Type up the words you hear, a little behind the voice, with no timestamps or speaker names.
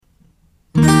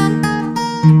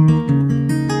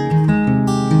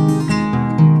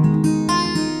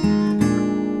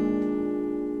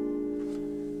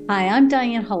I'm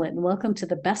Diane Hullett, and welcome to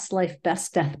the Best Life,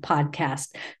 Best Death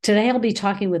podcast. Today, I'll be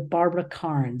talking with Barbara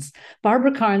Karnes.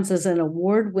 Barbara Karnes is an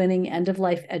award-winning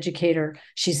end-of-life educator.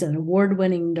 She's an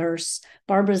award-winning nurse.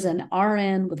 Barbara's an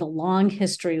RN with a long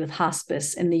history with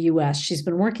hospice in the U.S. She's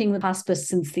been working with hospice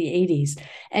since the 80s,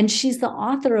 and she's the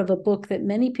author of a book that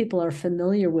many people are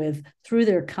familiar with through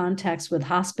their contacts with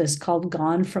hospice called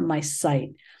Gone From My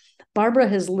Sight. Barbara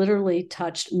has literally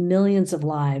touched millions of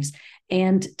lives.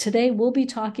 And today we'll be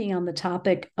talking on the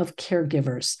topic of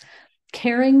caregivers.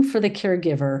 Caring for the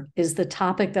caregiver is the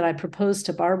topic that I proposed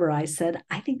to Barbara. I said,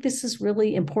 I think this is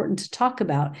really important to talk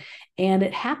about. And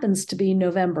it happens to be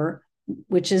November,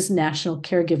 which is National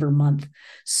Caregiver Month.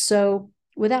 So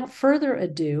without further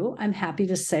ado, I'm happy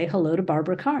to say hello to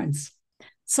Barbara Karnes.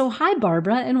 So hi,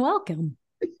 Barbara, and welcome.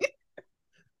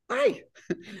 Hi.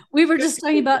 We were just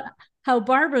talking about how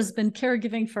Barbara's been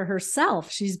caregiving for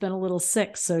herself. She's been a little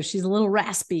sick, so she's a little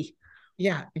raspy.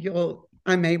 Yeah,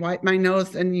 I may wipe my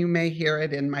nose and you may hear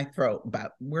it in my throat,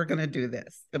 but we're going to do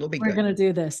this. It'll be good. We're going to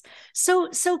do this.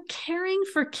 So caring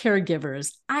for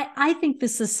caregivers, I think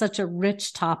this is such a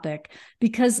rich topic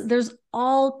because there's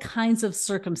all kinds of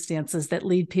circumstances that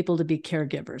lead people to be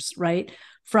caregivers, right?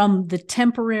 From the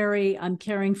temporary, I'm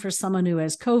caring for someone who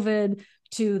has COVID,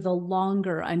 to the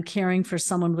longer, I'm caring for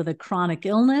someone with a chronic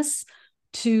illness,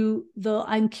 to the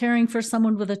I'm caring for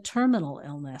someone with a terminal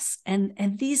illness.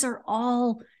 And these are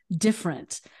all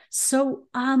different. So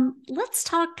let's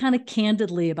talk kind of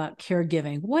candidly about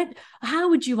caregiving.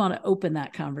 How would you want to open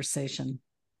that conversation?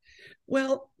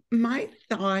 Well, my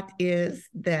thought is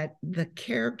that the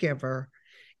caregiver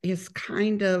is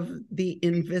kind of the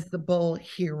invisible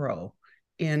hero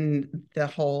in the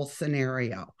whole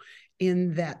scenario,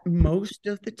 in that most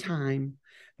of the time,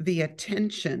 the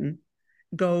attention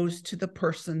goes to the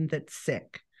person that's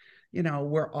sick. You know,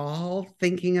 we're all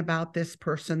thinking about this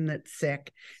person that's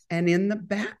sick. And in the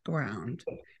background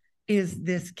is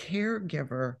this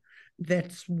caregiver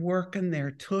that's working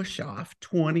their tush off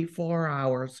 24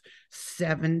 hours,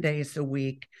 7 days a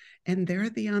week. And they're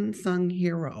the unsung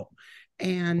hero.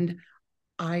 And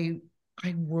I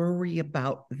worry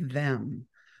about them,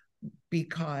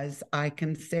 because I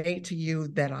can say to you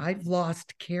that I've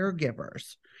lost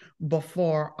caregivers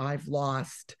before I've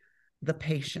lost the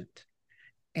patient.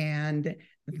 And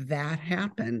that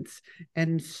happens.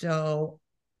 And so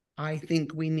I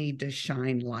think we need to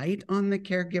shine light on the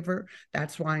caregiver.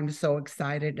 That's why I'm so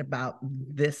excited about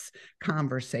this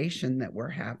conversation that we're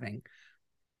having.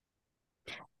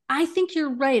 I think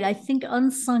you're right. I think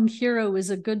unsung hero is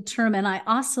a good term. And I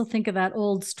also think of that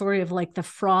old story of like the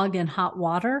frog in hot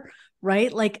water,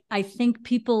 right? Like, I think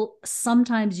people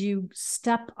sometimes you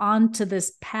step onto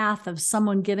this path of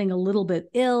someone getting a little bit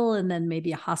ill and then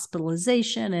maybe a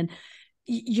hospitalization, and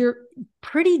you're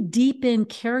pretty deep in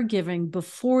caregiving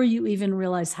before you even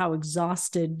realize how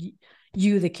exhausted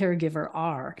you, the caregiver,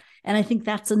 are. And I think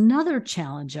that's another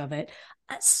challenge of it.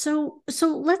 So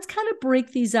let's kind of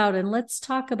break these out and let's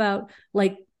talk about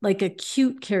like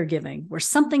acute caregiving, where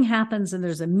something happens and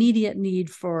there's immediate need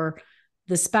for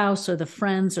the spouse or the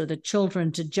friends or the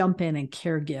children to jump in and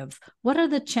caregive. What are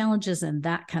the challenges in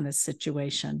that kind of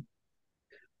situation?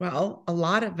 Well, a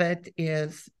lot of it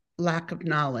is lack of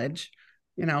knowledge,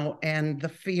 and the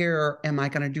fear, am I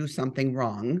going to do something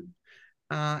wrong?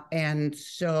 And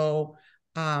so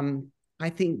I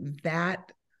think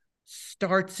that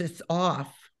starts us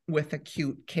off with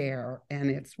acute care,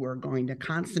 and we're going to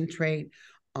concentrate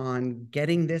on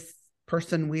getting this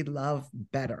person we love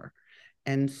better.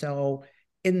 And so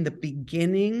in the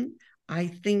beginning, I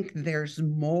think there's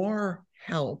more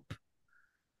help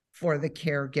for the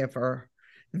caregiver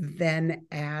than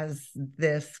as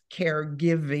this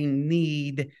caregiving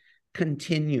need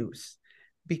continues.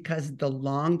 Because the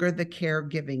longer the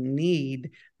caregiving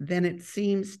need, then it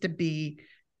seems to be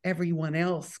everyone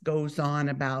else goes on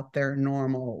about their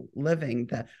normal living.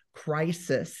 The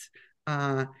crisis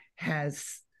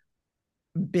has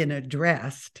been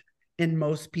addressed in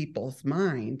most people's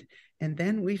mind. And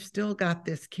then we've still got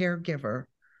this caregiver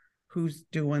who's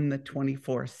doing the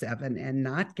 24/7 and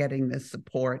not getting the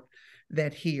support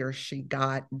that he or she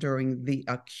got during the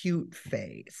acute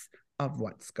phase of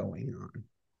what's going on.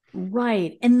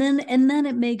 Right. And then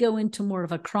it may go into more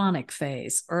of a chronic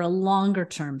phase or a longer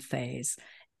term phase.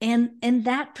 And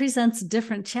that presents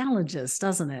different challenges,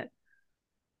 doesn't it?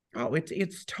 Oh,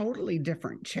 it's totally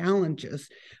different challenges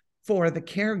for the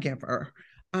caregiver,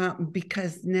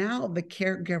 because now the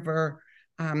caregiver,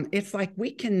 it's like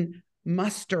we can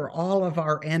muster all of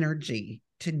our energy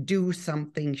to do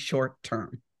something short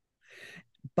term.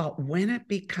 But when it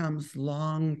becomes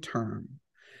long term,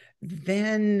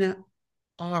 then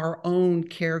our own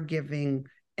caregiving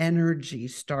energy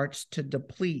starts to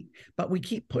deplete, but we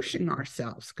keep pushing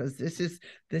ourselves because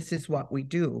this is what we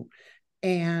do.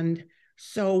 And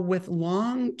so with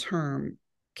long-term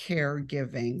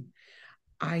caregiving,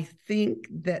 I think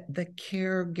that the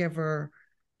caregiver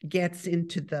gets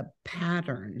into the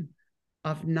pattern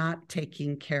of not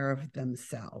taking care of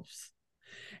themselves.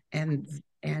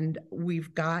 And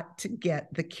we've got to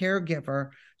get the caregiver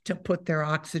to put their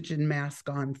oxygen mask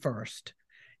on first.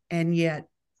 And yet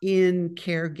in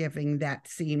caregiving, that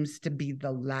seems to be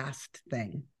the last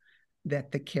thing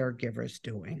that the caregiver is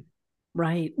doing.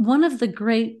 Right. One of the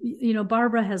great,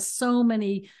 Barbara has so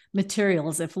many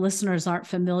materials. If listeners aren't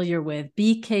familiar with,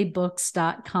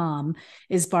 bkbooks.com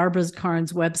is Barbara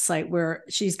Karnes' website, where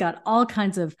she's got all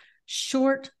kinds of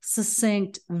short,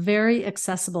 succinct, very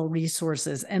accessible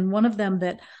resources. And one of them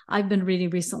that I've been reading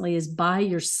recently is By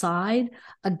Your Side,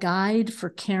 a guide for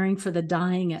caring for the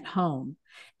dying at home.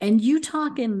 And you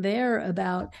talk in there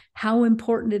about how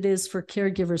important it is for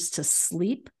caregivers to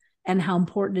sleep and how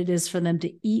important it is for them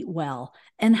to eat well,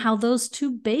 and how those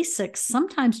two basics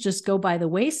sometimes just go by the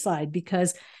wayside,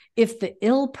 because if the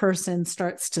ill person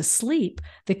starts to sleep,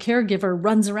 the caregiver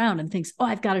runs around and thinks, oh,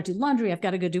 I've got to do laundry, I've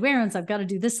got to go do errands, I've got to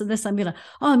do this and this, I'm going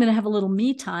to have a little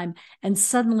me time. And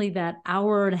suddenly that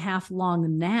hour and a half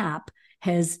long nap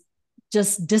has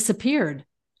just disappeared,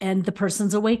 and the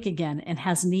person's awake again and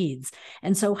has needs.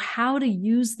 And so how to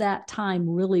use that time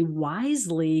really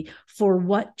wisely for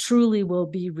what truly will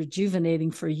be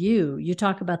rejuvenating for you. You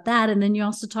talk about that. And then you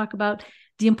also talk about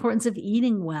the importance of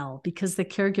eating well, because the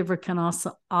caregiver can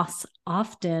also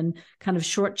often kind of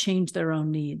shortchange their own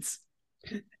needs.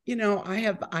 I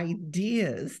have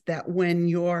ideas that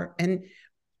when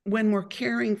we're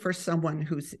caring for someone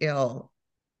who's ill,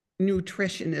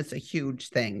 nutrition is a huge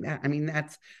thing.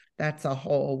 That's a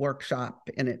whole workshop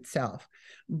in itself.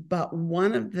 But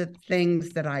one of the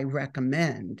things that I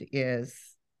recommend is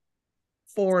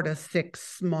 4 to 6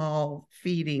 small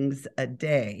feedings a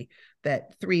day,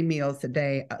 that 3 meals a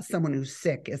day. Someone who's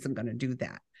sick isn't going to do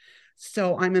that.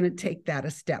 So I'm going to take that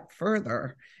a step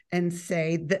further and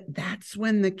say that that's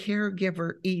when the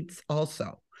caregiver eats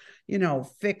also.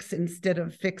 Instead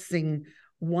of fixing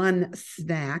one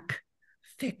snack,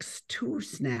 fix 2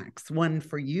 snacks, one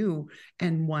for you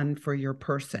and one for your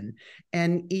person,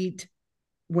 and eat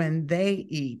when they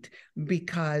eat,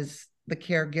 because the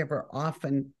caregiver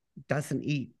often doesn't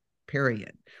eat,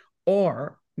 period,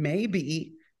 or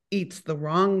maybe eats the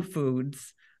wrong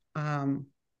foods.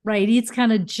 Right. Eats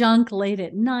kind of junk late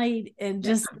at night and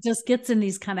just gets in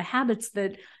these kind of habits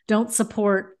that don't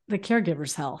support the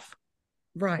caregiver's health.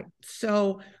 Right.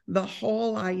 So the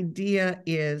whole idea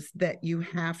is that you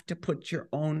have to put your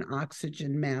own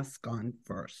oxygen mask on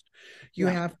first. You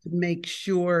have to make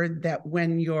sure that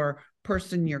when your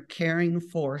person you're caring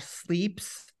for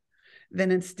sleeps,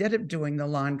 then instead of doing the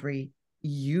laundry,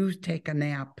 you take a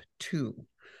nap too.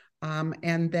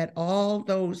 And that all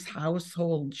those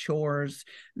household chores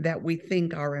that we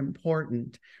think are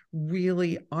important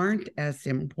really aren't as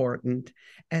important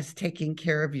as taking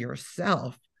care of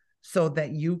yourself, so that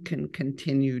you can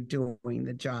continue doing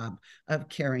the job of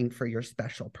caring for your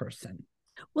special person.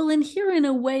 Well, and here in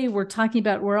a way, we're talking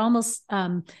about, we're almost,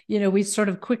 we've sort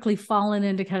of quickly fallen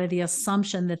into kind of the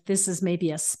assumption that this is maybe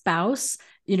a spouse.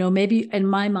 Maybe in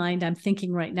my mind, I'm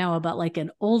thinking right now about like an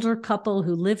older couple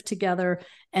who live together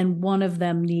and one of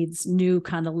them needs new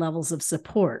kind of levels of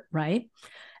support, right?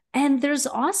 And there's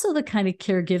also the kind of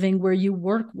caregiving where you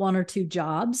work 1 or 2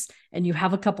 jobs and you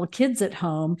have a couple of kids at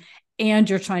home and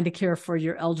you're trying to care for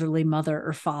your elderly mother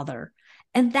or father.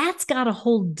 And that's got a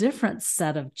whole different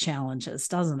set of challenges,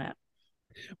 doesn't it?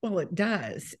 Well, it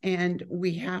does. And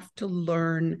we have to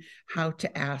learn how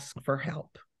to ask for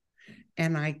help.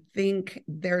 And I think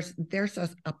there's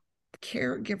a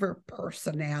caregiver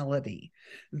personality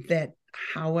that,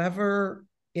 however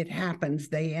it happens,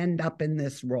 they end up in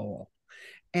this role.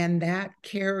 And that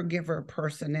caregiver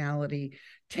personality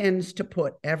tends to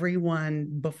put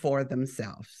everyone before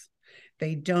themselves.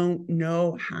 They don't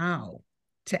know how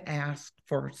to ask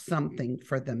for something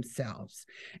for themselves.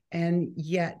 And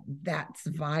yet that's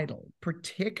vital,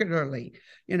 particularly,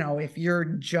 if you're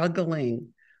juggling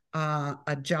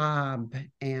a job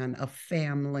and a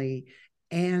family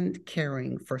and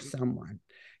caring for someone,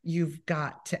 you've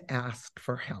got to ask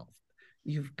for help.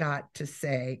 You've got to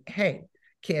say, hey,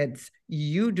 kids,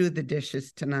 you do the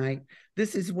dishes tonight.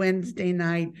 This is Wednesday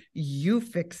night. You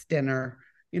fix dinner.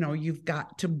 You've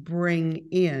got to bring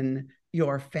in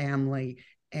your family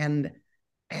and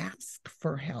ask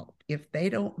for help. If they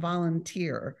don't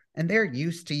volunteer, and they're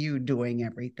used to you doing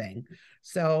everything.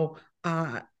 So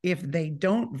if they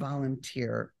don't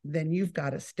volunteer, then you've got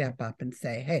to step up and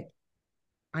say, hey,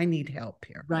 I need help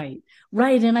here. Right.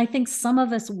 Right. And I think some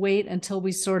of us wait until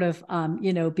we sort of,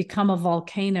 become a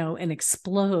volcano and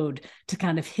explode to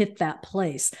kind of hit that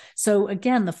place. So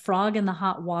again, the frog in the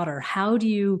hot water, how do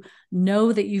you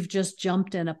know that you've just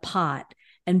jumped in a pot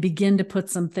and begin to put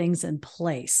some things in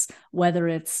place, whether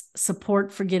it's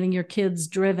support for getting your kids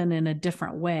driven in a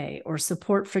different way or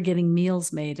support for getting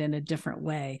meals made in a different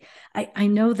way? I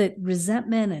know that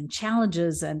resentment and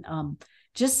challenges and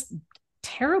just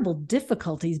terrible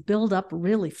difficulties build up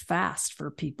really fast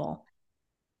for people.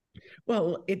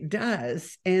 Well, it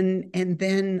does. And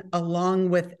then along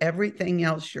with everything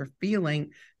else you're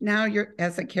feeling, now you're,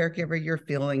 as a caregiver, you're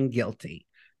feeling guilty.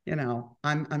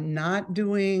 I'm not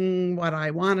doing what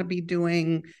I want to be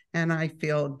doing, and I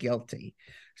feel guilty.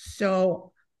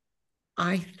 So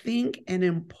I think an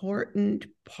important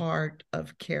part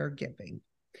of caregiving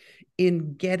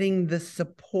in getting the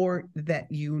support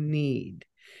that you need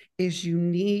is you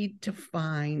need to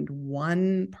find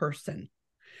one person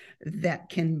that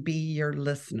can be your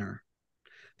listener.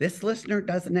 This listener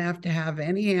doesn't have to have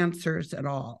any answers at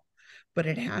all, but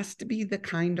it has to be the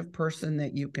kind of person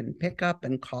that you can pick up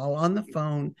and call on the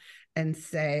phone and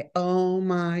say, oh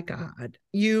my God,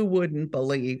 you wouldn't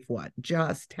believe what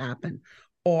just happened.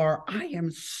 Or I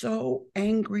am so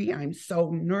angry, I'm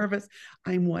so nervous,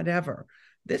 I'm whatever.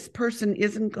 This person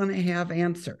isn't going to have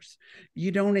answers.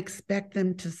 You don't expect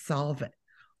them to solve it.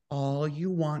 All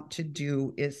you want to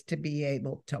do is to be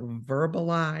able to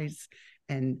verbalize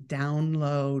and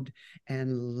download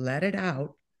and let it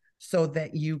out so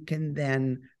that you can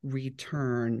then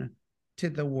return to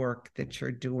the work that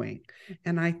you're doing.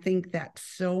 And I think that's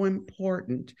so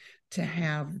important to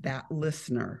have that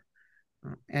listener.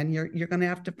 And you're going to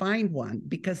have to find one,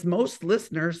 because most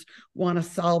listeners want to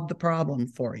solve the problem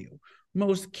for you.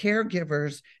 Most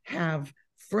caregivers have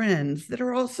friends that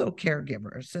are also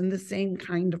caregivers and the same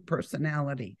kind of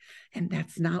personality. And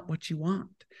that's not what you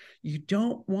want. You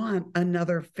don't want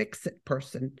another fix-it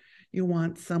person. You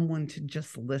want someone to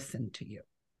just listen to you.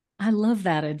 I love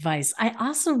that advice. I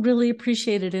also really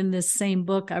appreciate it in this same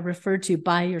book I referred to,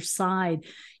 By Your Side.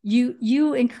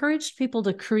 You encouraged people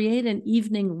to create an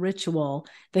evening ritual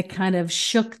that kind of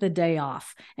shook the day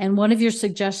off. And one of your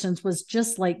suggestions was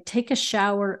just like take a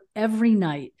shower every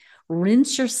night,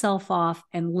 rinse yourself off,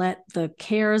 and let the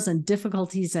cares and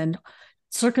difficulties and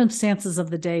circumstances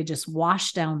of the day just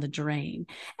wash down the drain.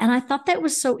 And I thought that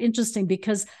was so interesting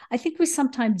because I think we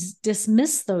sometimes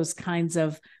dismiss those kinds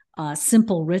of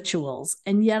simple rituals.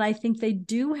 And yet I think they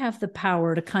do have the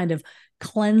power to kind of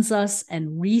cleanse us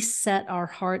and reset our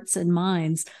hearts and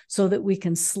minds so that we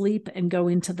can sleep and go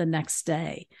into the next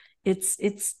day.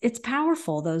 It's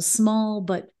powerful, those small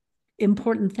but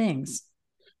important things.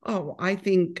 Oh, I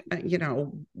think,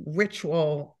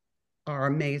 ritual are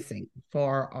amazing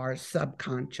for our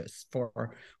subconscious,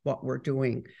 for what we're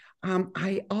doing.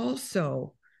 I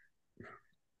also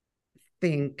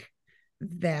think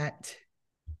that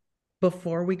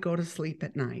before we go to sleep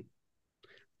at night,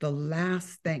 the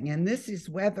last thing, and this is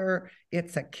whether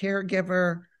it's a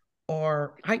caregiver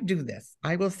or I do this,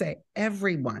 I will say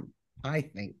everyone, I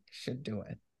think, should do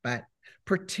it, but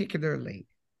particularly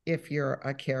if you're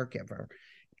a caregiver,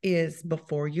 is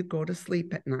before you go to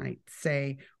sleep at night,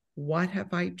 say, what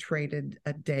have I traded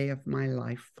a day of my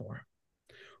life for?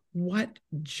 What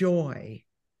joy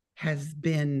has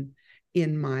been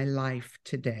in my life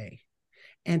today?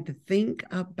 And think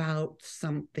about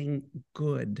something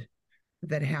good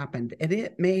that happened. And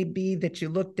it may be that you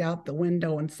looked out the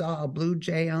window and saw a blue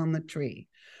jay on the tree.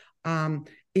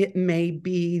 It may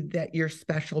be that your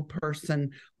special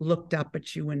person looked up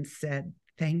at you and said,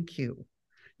 thank you.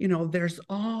 There's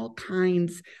all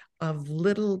kinds of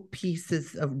little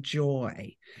pieces of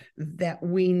joy that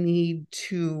we need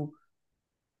to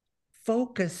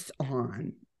focus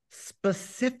on,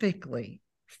 specifically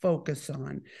focus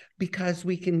on, because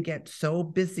we can get so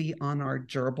busy on our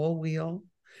gerbil wheel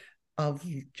of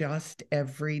just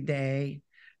every day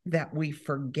that we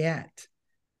forget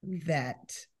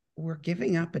that we're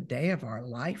giving up a day of our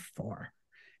life for.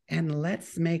 And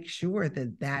let's make sure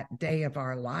that that day of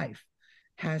our life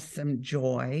has some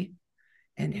joy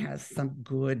and has some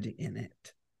good in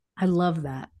it. I love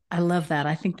that. I love that.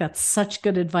 I think that's such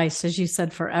good advice, as you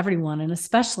said, for everyone, and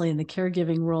especially in the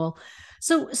caregiving role.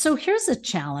 So here's a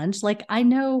challenge. Like I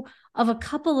know of a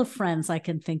couple of friends I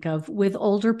can think of with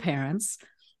older parents,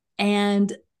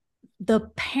 and the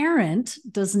parent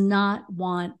does not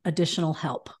want additional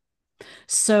help.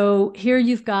 So here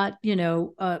you've got,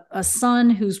 a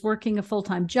son who's working a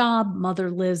full-time job. Mother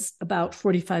lives about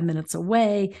 45 minutes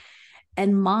away.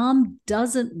 And mom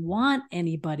doesn't want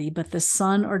anybody but the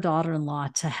son or daughter-in-law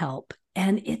to help.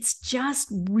 And it's just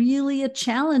really a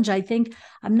challenge. I think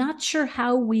I'm not sure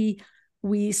how we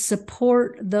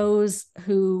support those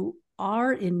who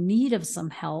are in need of some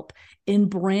help in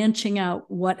branching out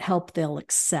what help they'll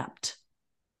accept.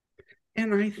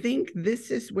 And I think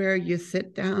this is where you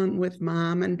sit down with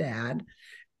mom and dad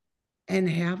and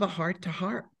have a heart to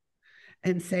heart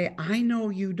and say, I know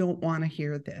you don't want to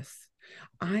hear this.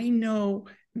 I know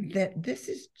that this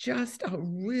is just a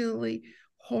really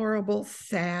horrible,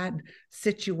 sad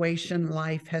situation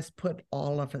life has put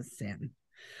all of us in.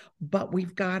 But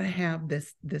we've got to have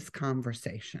this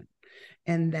conversation.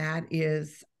 And that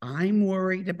is, I'm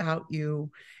worried about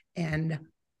you and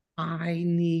I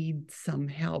need some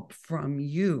help from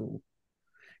you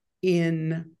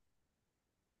in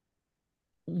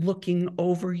looking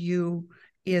over you.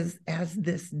 Is as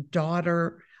this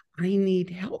daughter, I need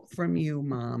help from you,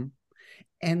 mom.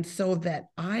 And so that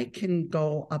I can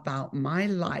go about my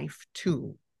life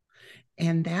too.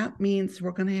 And that means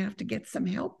we're going to have to get some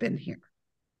help in here.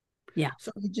 Yeah.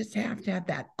 So we just have to have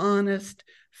that honest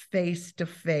face to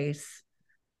face.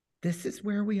 This is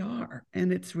where we are.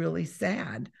 And it's really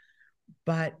sad.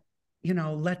 But,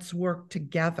 let's work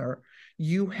together.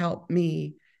 You help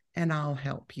me and I'll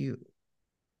help you.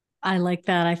 I like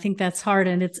that. I think that's hard.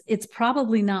 And it's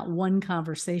probably not one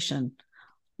conversation,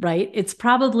 right? It's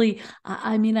probably,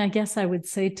 I mean, I guess I would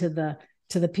say to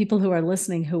the people who are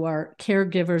listening who are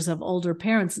caregivers of older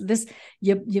parents, this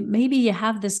you maybe you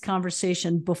have this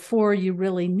conversation before you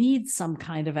really need some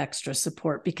kind of extra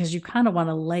support, because you kind of want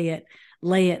to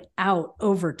lay it out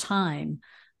over time.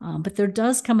 But there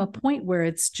does come a point where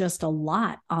it's just a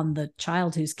lot on the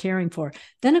child who's caring for.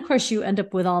 Then, of course, you end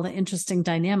up with all the interesting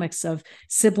dynamics of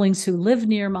siblings who live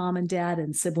near mom and dad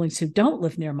and siblings who don't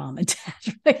live near mom and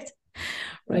dad, right?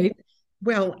 Right.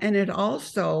 Well, and it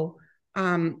also,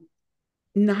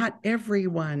 not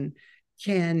everyone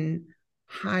can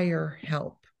hire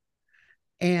help.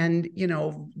 And,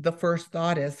 the first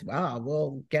thought is, wow,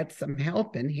 we'll get some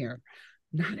help in here.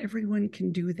 Not everyone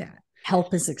can do that.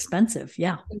 Help is expensive.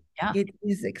 Yeah. Yeah. It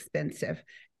is expensive.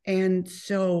 And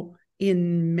so,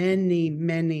 in many,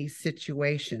 many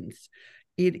situations,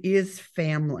 it is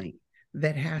family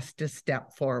that has to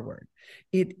step forward.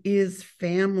 It is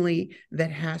family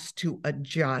that has to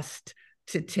adjust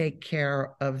to take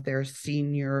care of their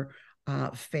senior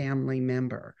family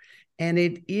member. And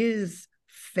it is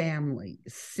family,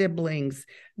 siblings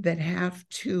that have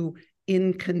to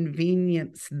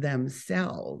inconvenience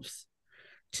themselves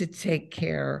to take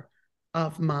care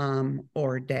of mom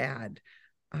or dad.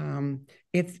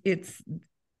 It's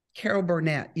Carol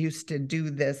Burnett used to do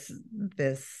this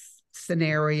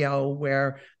scenario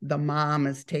where the mom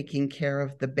is taking care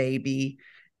of the baby,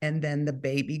 and then the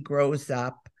baby grows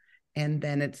up, and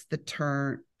then it's the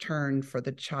turn for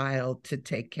the child to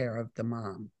take care of the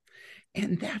mom.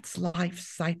 And that's life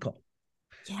cycle.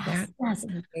 Yes. That's Yes.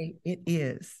 the way it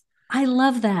is. I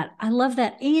love that. I love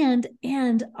that. And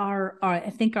our I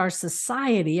think our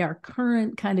society, our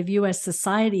current kind of US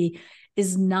society,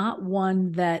 is not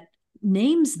one that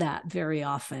names that very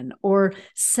often or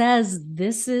says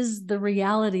this is the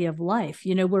reality of life.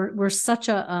 We're such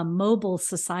a mobile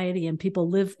society, and people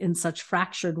live in such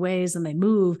fractured ways and they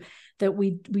move, that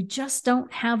we just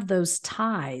don't have those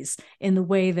ties in the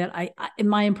way that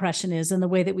my impression is in the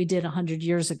way that we did 100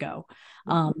 years ago.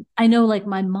 I know, like,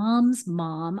 my mom's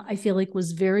mom, I feel like,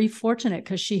 was very fortunate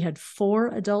because she had 4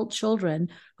 adult children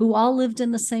who all lived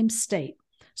in the same state.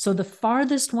 So the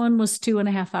farthest one was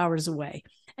 2.5 hours away,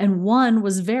 and one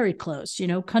was very close,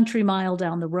 country mile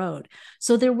down the road.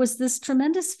 So there was this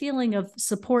tremendous feeling of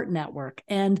support network.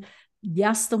 And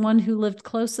yes, the one who lived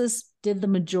closest did the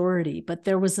majority, but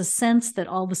there was a sense that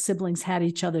all the siblings had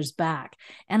each other's back.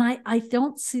 And I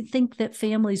don't think that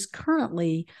families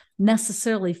currently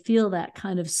necessarily feel that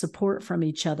kind of support from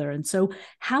each other. And so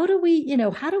how do we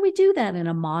do that in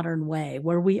a modern way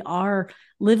where we are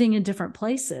living in different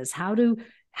places? How to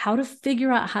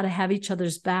figure out how to have each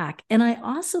other's back? And I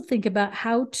also think about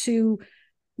how to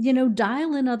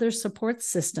dial in other support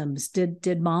systems.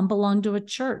 Did mom belong to a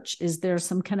church? Is there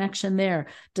some connection there?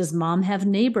 Does mom have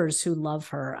neighbors who love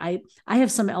her? I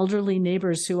have some elderly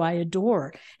neighbors who I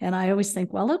adore. And I always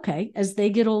think, well, okay, as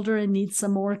they get older and need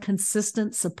some more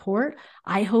consistent support,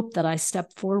 I hope that I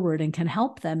step forward and can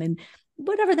help them. And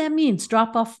whatever that means,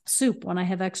 drop off soup when I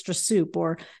have extra soup,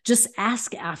 or just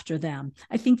ask after them.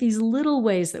 I think these little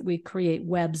ways that we create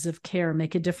webs of care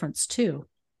make a difference too.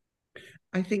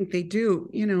 I think they do.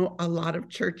 A lot of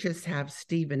churches have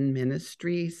Stephen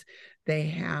ministries. They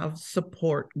have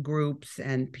support groups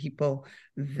and people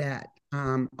that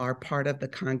are part of the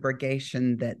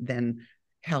congregation that then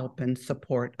help and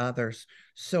support others.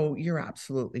 So you're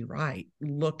absolutely right.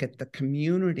 Look at the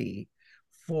community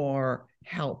for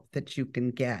help that you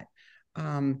can get.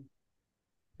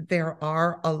 There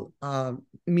are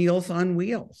Meals on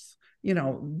Wheels.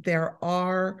 There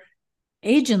are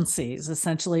agencies,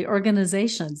 essentially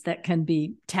organizations that can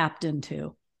be tapped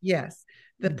into. Yes.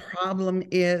 The problem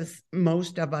is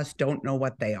most of us don't know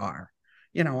what they are.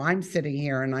 I'm sitting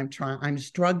here and I'm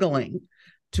struggling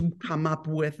to come up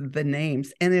with the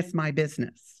names, and it's my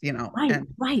business, Right, and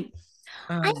right.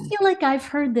 I feel like I've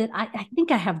heard that. I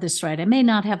think I have this right. I may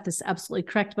not have this absolutely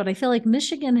correct, but I feel like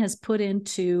Michigan has put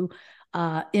into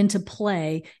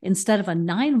play, instead of a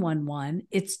 911,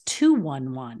 it's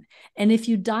 211. And if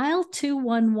you dial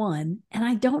 211, and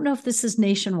I don't know if this is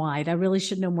nationwide, I really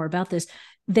should know more about this,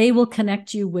 they will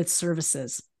connect you with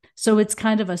services. So it's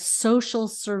kind of a social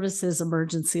services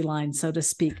emergency line, so to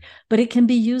speak, but it can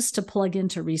be used to plug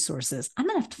into resources. I'm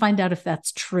going to have to find out if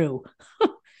that's true.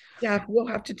 Yeah, we'll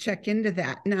have to check into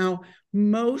that. Now,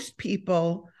 most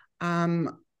people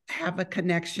have a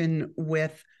connection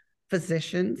with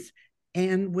physicians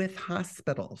and with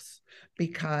hospitals,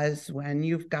 because when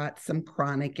you've got some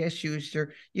chronic issues,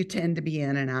 you tend to be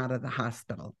in and out of the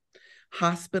hospital.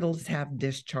 Hospitals have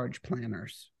discharge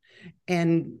planners,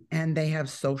 and they have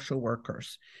social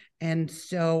workers. And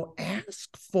so ask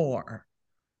for,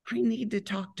 I need to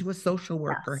talk to a social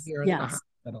worker Yes, here at the yes.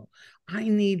 hospital. I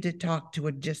need to talk to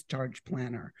a discharge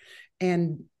planner.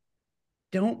 And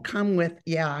don't come with,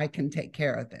 yeah, I can take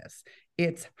care of this.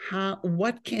 It's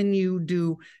what can you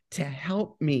do to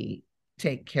help me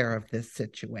take care of this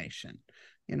situation?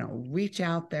 Reach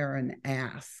out there and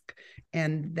ask.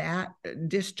 And that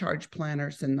discharge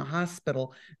planners in the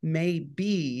hospital may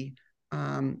be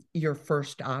your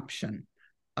first option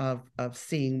of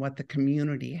seeing what the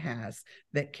community has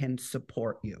that can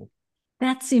support you.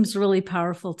 That seems really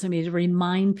powerful to me, to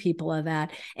remind people of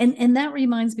that. And that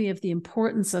reminds me of the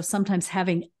importance of sometimes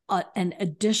having an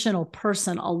additional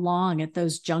person along at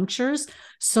those junctures,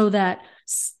 so that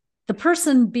the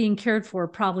person being cared for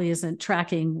probably isn't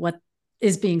tracking what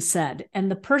is being said.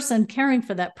 And the person caring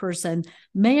for that person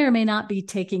may or may not be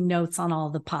taking notes on all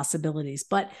the possibilities.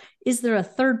 But is there a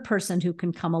third person who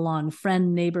can come along,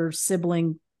 friend, neighbor,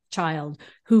 sibling, child,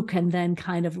 who can then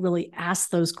kind of really ask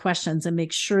those questions and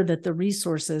make sure that the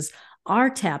resources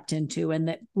are tapped into, and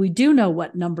that we do know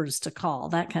what numbers to call,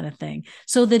 that kind of thing,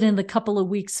 so that in the couple of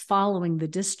weeks following the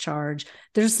discharge,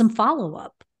 there's some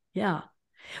follow-up. Yeah.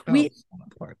 Oh, so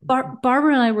important.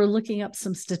 Barbara and I were looking up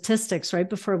some statistics right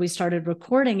before we started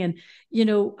recording. And,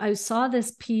 I saw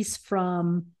this piece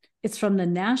it's from the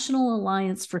National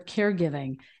Alliance for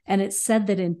Caregiving. And it said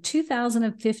that in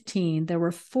 2015, there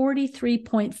were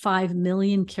 43.5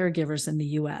 million caregivers in the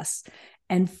US.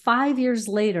 And 5 years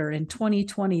later, in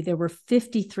 2020, there were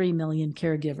 53 million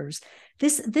caregivers.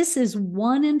 This is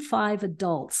 1 in 5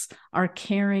 adults are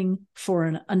caring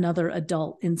for another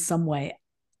adult in some way,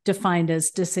 defined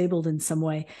as disabled in some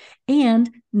way. And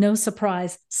no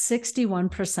surprise,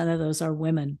 61% of those are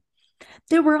women.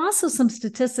 There were also some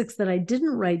statistics that I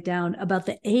didn't write down about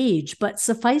the age, but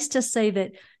suffice to say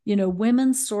that,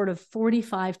 women sort of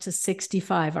 45 to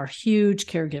 65 are huge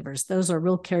caregivers. Those are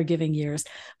real caregiving years.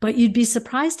 But you'd be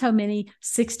surprised how many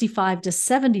 65 to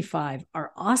 75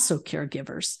 are also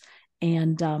caregivers.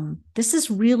 And this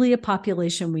is really a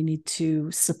population we need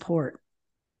to support.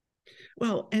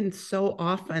 Well, and so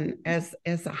often as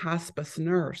a hospice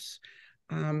nurse,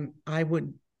 I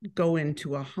would go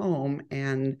into a home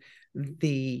and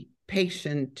the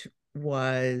patient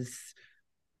was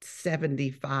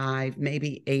 75,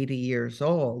 maybe 80 years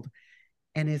old,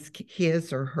 and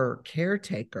his or her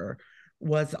caretaker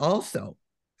was also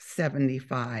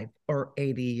 75 or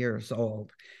 80 years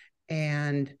old.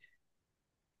 And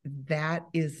that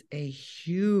is a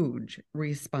huge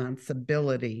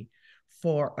responsibility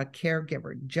for a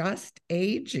caregiver. Just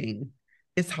aging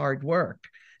is hard work.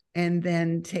 And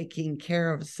then taking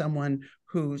care of someone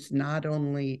who's not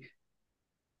only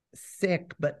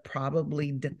sick, but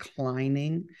probably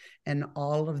declining, and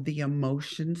all of the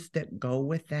emotions that go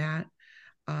with that.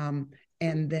 And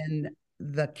then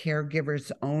the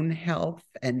caregiver's own health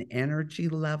and energy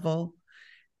level.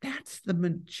 That's the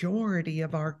majority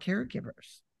of our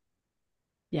caregivers.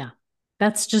 Yeah,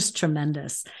 that's just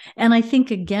tremendous. And I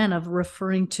think, again, of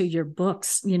referring to your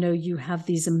books, you have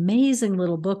these amazing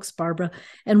little books, Barbara,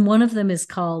 and one of them is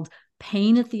called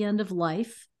Pain at the End of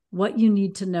Life: What You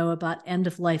Need to Know About End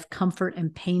of Life Comfort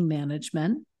and Pain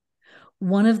Management.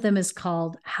 One of them is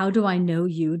called How Do I Know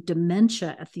You?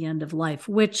 Dementia at the End of Life,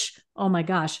 which, oh my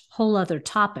gosh, whole other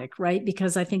topic, right?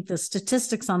 Because I think the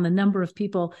statistics on the number of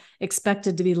people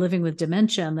expected to be living with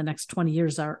dementia in the next 20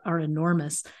 years are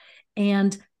enormous.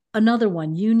 And another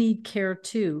one, You Need Care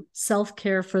Too,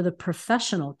 self-care for the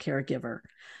professional caregiver.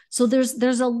 So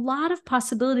there's a lot of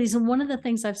possibilities. And one of the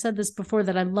things, I've said this before,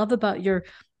 that I love about your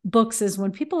books is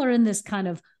when people are in this kind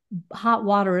of hot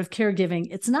water of caregiving,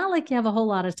 it's not like you have a whole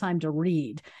lot of time to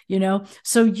read,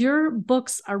 so your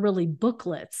books are really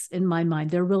booklets in my mind.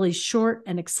 They're really short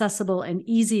and accessible and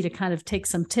easy to kind of take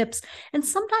some tips, and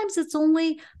sometimes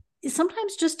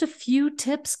just a few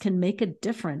tips can make a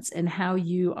difference in how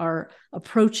you are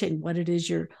approaching what it is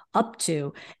you're up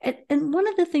to. And one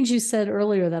of the things you said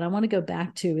earlier that I want to go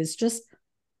back to is just,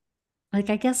 like,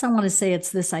 I guess I want to say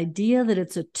it's this idea that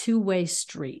it's a two-way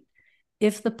street.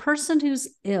 If the person who's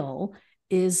ill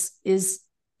is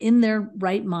in their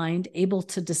right mind, able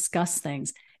to discuss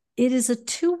things, it is a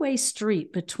two-way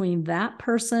street between that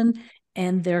person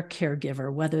and their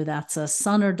caregiver, whether that's a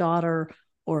son or daughter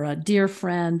or a dear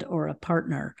friend or a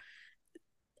partner.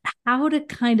 How to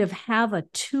kind of have a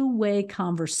two-way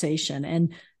conversation,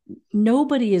 and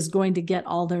nobody is going to get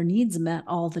all their needs met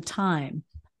all the time,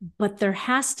 but there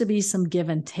has to be some give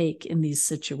and take in these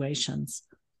situations.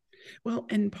 Well,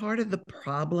 and part of the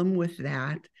problem with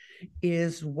that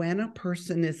is when a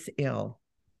person is ill,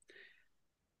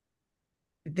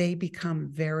 they become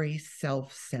very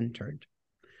self-centered.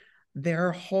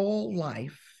 Their whole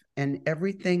life and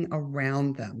everything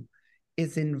around them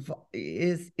is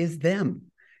them,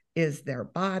 is their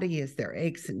body, is their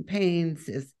aches and pains,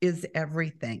 is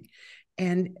everything.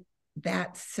 And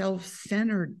that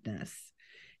self-centeredness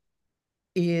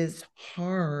is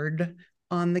hard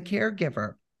on the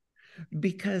caregiver,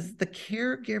 because the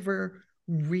caregiver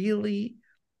really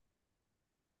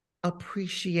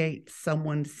appreciates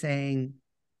someone saying,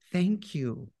 thank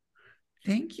you.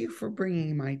 Thank you for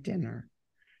bringing my dinner.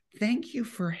 Thank you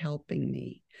for helping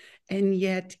me. And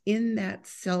yet, in that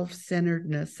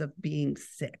self-centeredness of being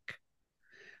sick,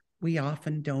 we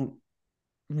often don't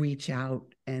reach out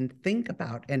and think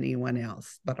about anyone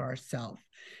else but ourselves.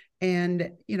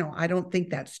 And, I don't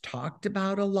think that's talked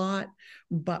about a lot,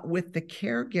 but with the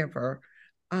caregiver,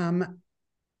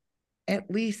 at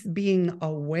least being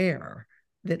aware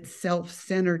that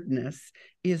self-centeredness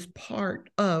is part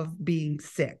of being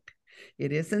sick.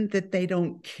 It isn't that they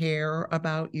don't care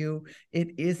about you.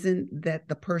 It isn't that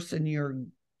the person you're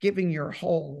giving your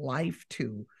whole life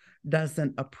to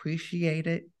doesn't appreciate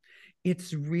it.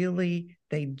 It's really,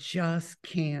 they just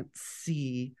can't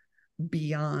see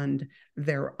beyond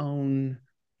their own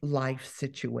life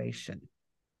situation.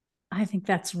 I think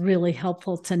that's really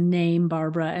helpful to name,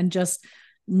 Barbara, and just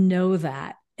know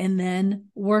that and then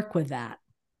work with that.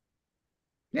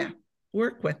 Yeah,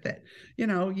 work with it.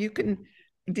 You can,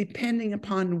 depending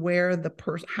upon where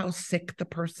how sick the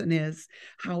person is,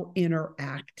 how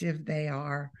interactive they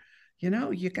are,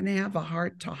 you can have a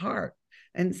heart to heart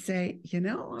and say,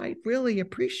 I really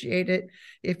appreciate it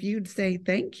if you'd say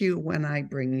thank you when I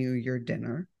bring you your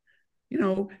dinner.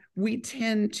 We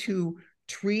tend to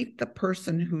treat the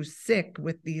person who's sick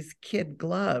with these kid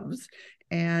gloves,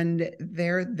 and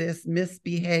they're this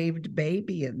misbehaved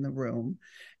baby in the room.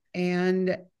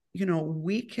 And,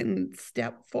 we can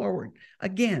step forward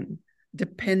again,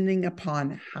 depending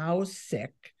upon how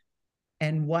sick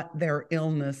and what their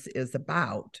illness is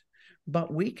about.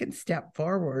 But we can step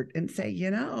forward and say,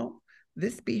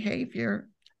 this behavior,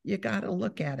 you got to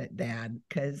look at it, Dad,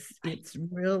 because it's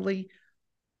really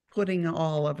putting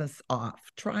all of us off.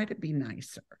 Try to be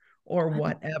nicer, or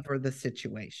whatever the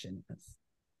situation is.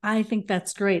 I think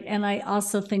that's great. And I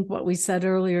also think what we said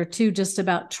earlier too, just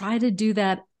about try to do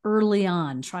that early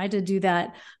on, try to do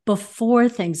that before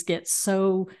things get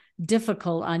so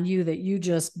difficult on you that you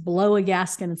just blow a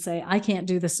gasket and say, I can't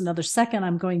do this another second.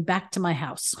 I'm going back to my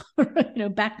house,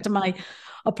 back to my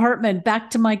apartment,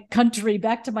 back to my country,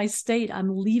 back to my state.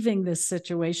 I'm leaving this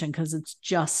situation because it's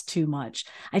just too much.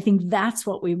 I think that's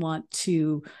what we want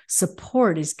to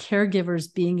support, is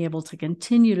caregivers being able to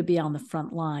continue to be on the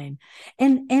front line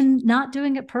and not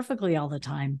doing it perfectly all the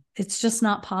time. It's just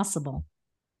not possible.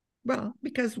 Well,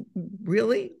 because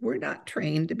really, we're not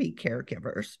trained to be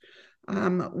caregivers.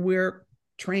 We're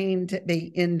trained to be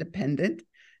independent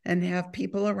and have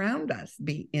people around us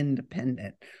be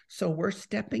independent. So we're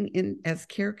stepping in as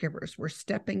caregivers, we're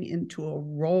stepping into a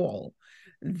role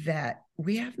that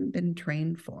we haven't been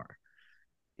trained for.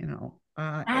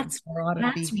 That's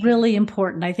really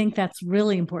important. I think that's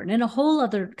really important. And a whole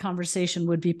other conversation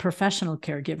would be professional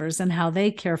caregivers and how they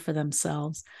care for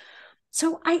themselves.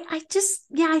 So I just,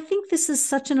 yeah, I think this is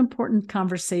such an important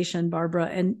conversation, Barbara,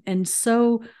 and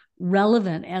so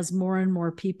relevant as more and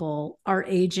more people are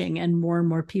aging and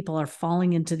more people are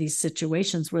falling into these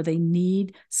situations where they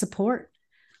need support.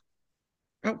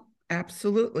 Oh,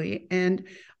 absolutely. And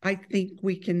I think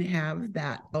we can have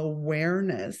that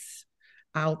awareness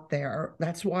out there.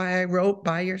 That's why I wrote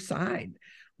By Your Side,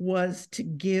 was to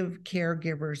give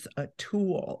caregivers a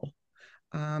tool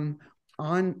um,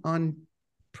 on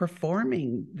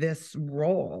performing this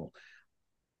role.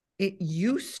 It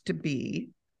used to be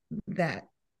that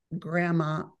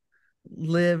grandma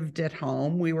lived at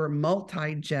home. We were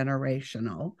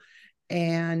multi-generational,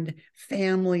 and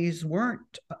families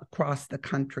weren't across the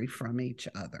country from each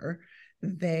other.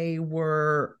 They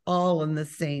were all in the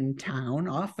same town,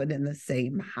 often in the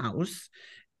same house.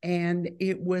 And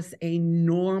it was a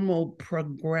normal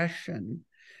progression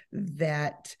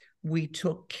that we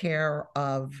took care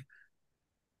of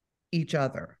each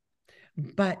other.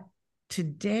 But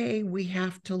today we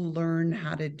have to learn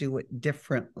how to do it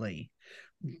differently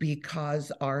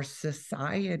because our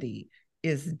society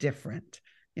is different.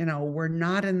 You know, we're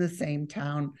not in the same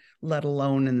town, let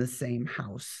alone in the same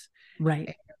house.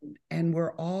 Right. And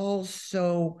we're all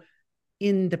so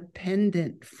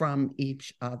independent from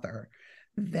each other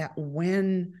that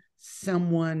when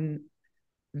someone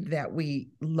that we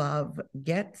love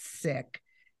gets sick,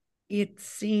 it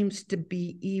seems to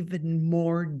be even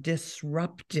more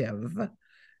disruptive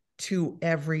to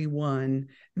everyone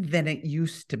than it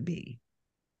used to be.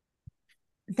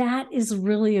 That is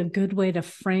really a good way to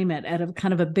frame it at a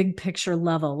kind of a big picture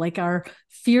level. Like our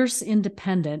fierce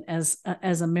independent as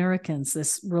Americans,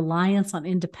 this reliance on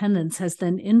independence has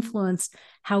then influenced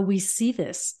how we see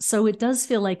this. So it does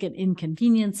feel like an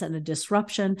inconvenience and a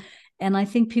disruption. And I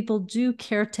think people do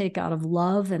caretake out of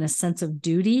love and a sense of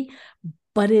duty,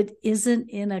 but it isn't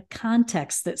in a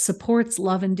context that supports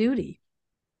love and duty.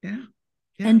 Yeah.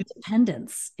 Yeah. And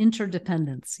dependence,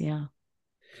 interdependence. Yeah.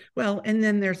 Well, and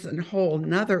then there's a whole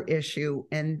nother issue,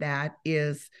 and that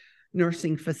is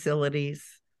nursing facilities,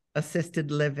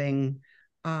 assisted living,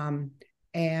 um,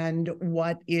 and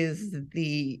what is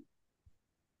the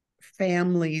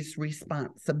family's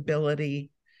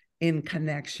responsibility in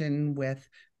connection with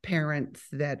parents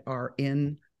that are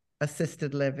in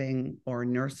assisted living or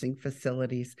nursing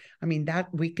facilities. I mean,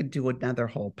 that we could do another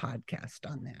whole podcast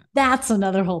on that. That's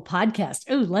another whole podcast.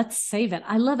 Oh, let's save it.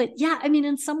 I love it. Yeah. I mean,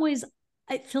 in some ways,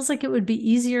 it feels like it would be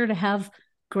easier to have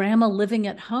grandma living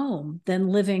at home than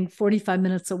living 45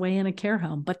 minutes away in a care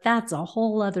home. But that's a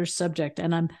whole other subject.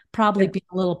 And I'm probably being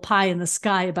a little pie in the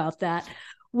sky about that.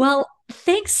 Well,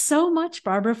 thanks so much,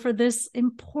 Barbara, for this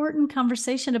important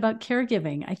conversation about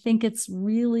caregiving. I think it's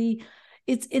really,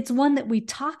 it's one that we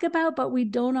talk about, but we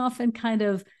don't often kind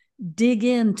of dig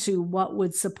into what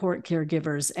would support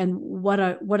caregivers and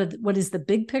what is the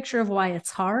big picture of why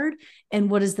it's hard and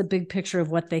what is the big picture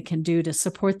of what they can do to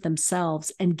support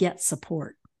themselves and get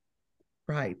support.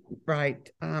 Right, right.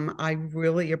 I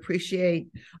really appreciate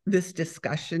this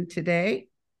discussion today,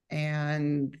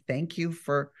 and thank you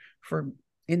for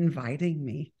inviting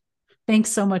me.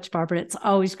 Thanks so much, Barbara. It's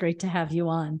always great to have you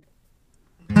on.